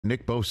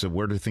Nick Bosa,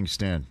 where do things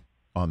stand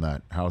on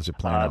that? How is it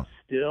playing out?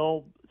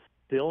 Still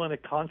in a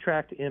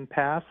contract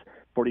impasse.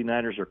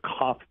 49ers are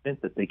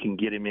confident that they can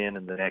get him in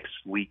the next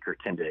week or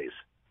 10 days.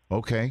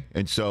 Okay,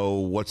 and so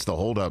what's the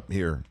holdup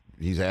here?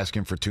 He's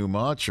asking for too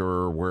much,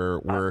 or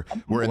we're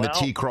in the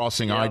T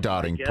crossing, I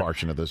dotting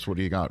portion of this. What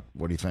do you got?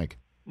 What do you think?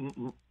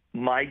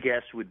 My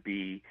guess would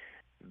be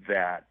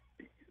that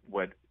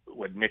what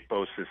Nick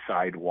Bosa's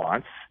side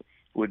wants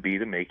would be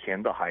to make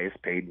him the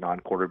highest paid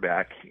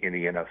non-quarterback in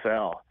the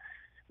NFL,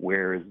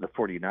 whereas the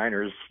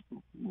 49ers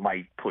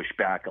might push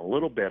back a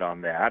little bit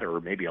on that,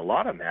 or maybe a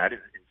lot on that,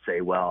 and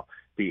say, well,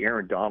 the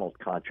Aaron Donald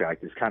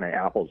contract is kind of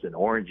apples and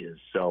oranges,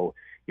 so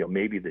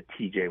maybe the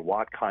TJ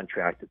Watt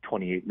contract at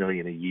 $28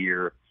 million a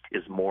year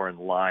is more in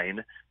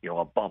line.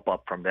 A bump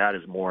up from that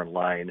is more in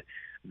line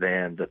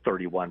than the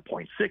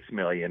 $31.6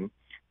 million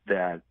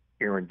that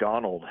Aaron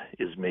Donald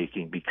is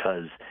making,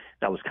 because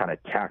that was kind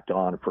of tacked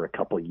on for a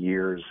couple of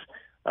years.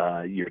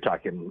 You're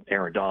talking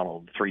Aaron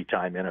Donald,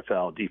 3-time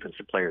NFL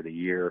Defensive Player of the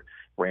Year.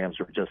 Rams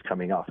were just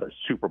coming off a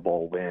Super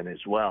Bowl win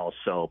as well.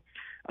 So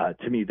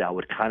to me, that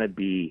would kind of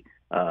be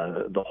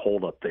the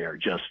holdup there.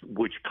 Just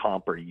which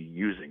comp are you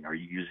using? Are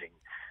you using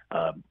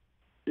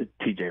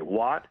TJ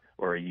Watt,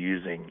 or are you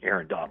using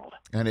Aaron Donald?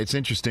 And it's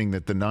interesting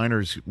that the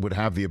Niners would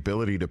have the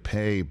ability to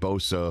pay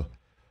Bosa,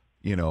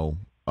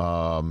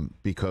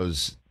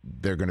 because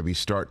they're going to be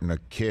starting a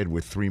kid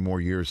with 3 more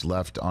years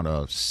left on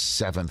a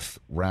 7th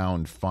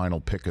round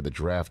final pick of the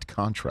draft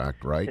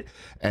contract, right?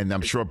 And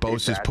I'm sure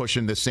Bosa's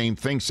pushing the same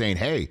thing, saying,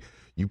 hey,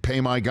 you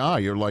pay my guy.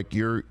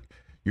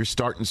 You're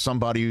starting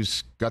somebody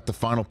who's got the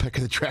final pick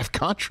of the draft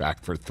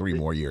contract for 3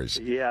 more years.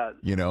 Yeah.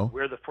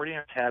 Where the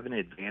 49ers have an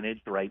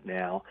advantage right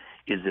now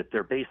is that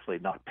they're basically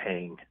not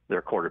paying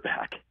their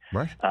quarterback.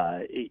 Right.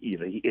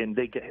 And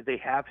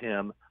they have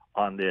him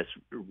on this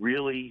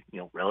really,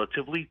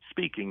 relatively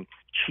speaking,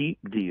 cheap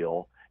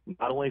deal,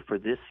 not only for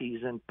this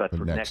season, but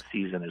for next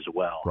season as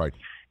well. Right.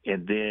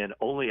 And then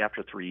only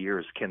after 3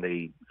 years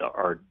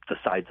are the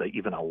sides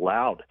even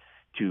allowed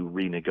to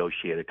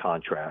renegotiate a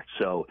contract.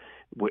 So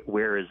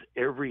whereas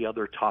every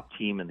other top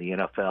team in the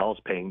NFL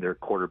is paying their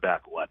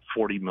quarterback,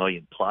 $40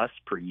 million plus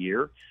per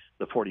year,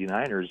 the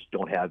 49ers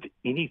don't have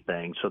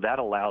anything. So that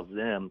allows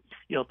them,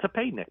 to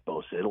pay Nick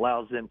Bosa. It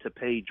allows them to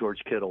pay George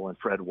Kittle and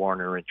Fred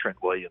Warner and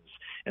Trent Williams,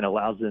 and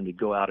allows them to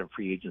go out in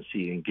free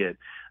agency and get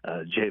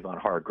Javon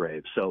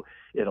Hargrave. So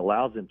it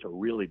allows them to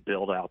really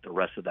build out the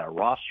rest of that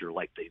roster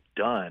like they've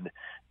done,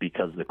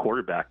 because the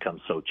quarterback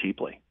comes so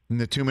cheaply. In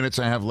the 2 minutes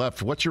I have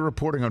left, what's your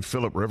reporting on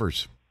Phillip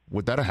Rivers?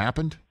 Would that have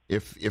happened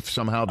if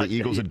somehow the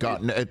Eagles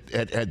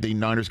had the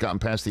Niners gotten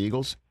past the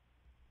Eagles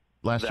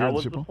last year? That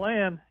was the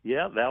plan.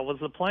 Yeah, that was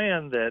the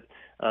plan, that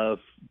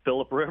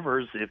Phillip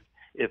Rivers,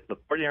 if the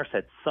 49ers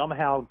had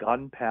somehow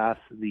gotten past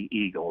the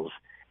Eagles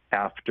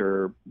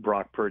after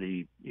Brock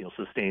Purdy,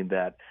 sustained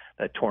that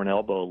torn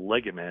elbow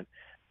ligament,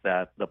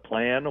 that the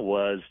plan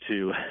was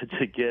to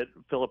get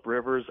Phillip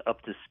Rivers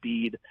up to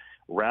speed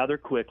rather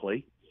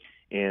quickly,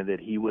 and that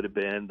he would have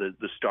been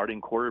the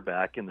starting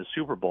quarterback in the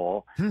Super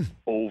Bowl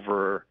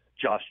over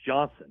Josh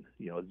Johnson.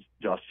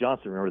 Josh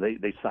Johnson, remember,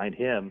 they signed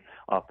him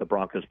off the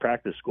Broncos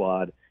practice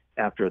squad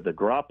after the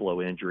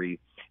Garoppolo injury.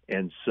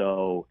 And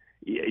so,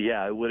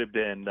 yeah, it would have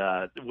been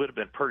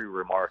pretty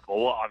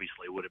remarkable. Well,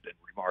 obviously it would have been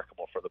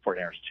remarkable for the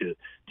 49ers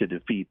to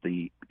defeat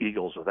the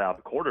Eagles without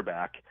a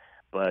quarterback.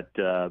 But,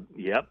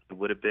 it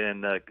would have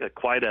been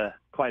quite a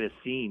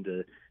scene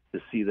to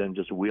see them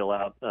just wheel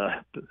out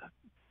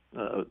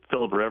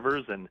Phillip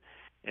Rivers, and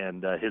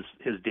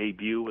his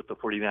debut with the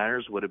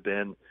 49ers would have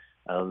been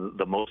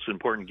the most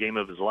important game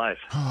of his life.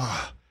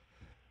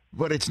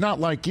 But it's not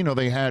like,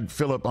 they had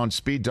Phillip on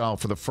speed dial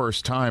for the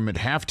first time at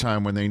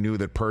halftime when they knew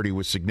that Purdy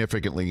was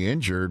significantly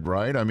injured,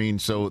 right? I mean,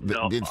 so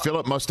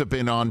Phillip must have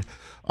been on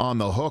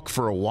the hook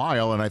for a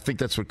while, and I think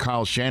that's what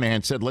Kyle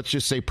Shanahan said. Let's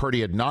just say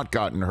Purdy had not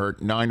gotten hurt,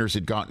 Niners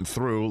had gotten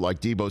through, like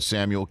Deebo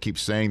Samuel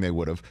keeps saying they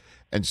would have.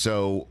 And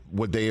so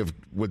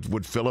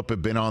would Phillip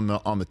have been on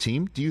the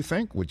team, do you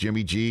think? With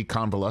Jimmy G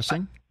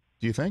convalescing,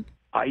 do you think?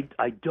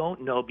 I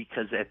don't know,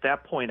 because at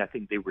that point I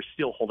think they were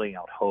still holding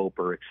out hope,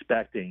 or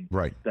expecting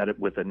that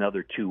with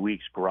another 2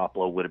 weeks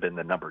Garoppolo would have been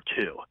the number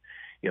 2.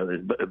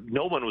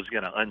 No one was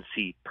going to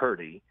unseat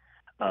Purdy,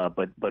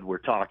 but we're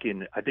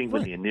talking. I think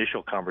when the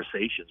initial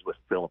conversations with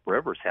Phillip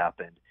Rivers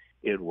happened,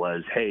 it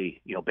was,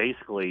 hey,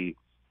 basically,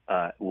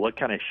 what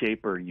kind of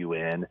shape are you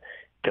in?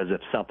 Because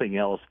if something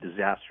else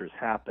disastrous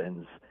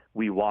happens,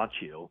 we want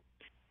you.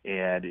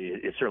 And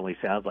it certainly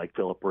sounds like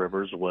Phillip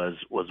Rivers was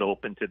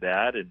open to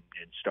that, and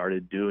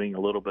started doing a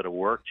little bit of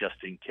work just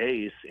in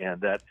case.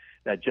 And that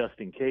just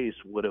in case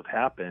would have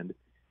happened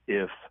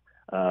if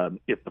the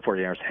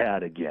 49ers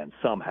had, again,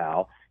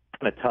 somehow,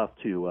 kind of tough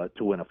to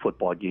win a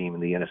football game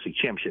in the NFC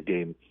Championship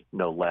game,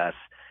 no less,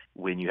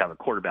 when you have a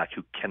quarterback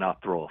who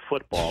cannot throw a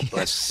football. But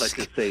let's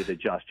just say that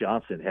Josh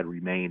Johnson had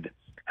remained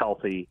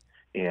healthy,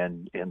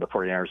 and the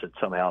 49ers had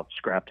somehow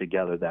scrapped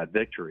together that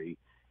victory,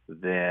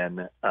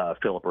 then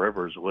Phillip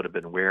Rivers would have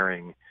been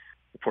wearing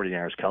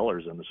 49ers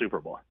colors in the Super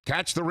Bowl.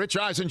 Catch the Rich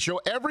Eisen Show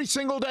every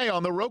single day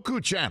on the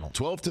Roku channel,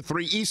 12 to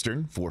 3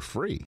 Eastern, for free.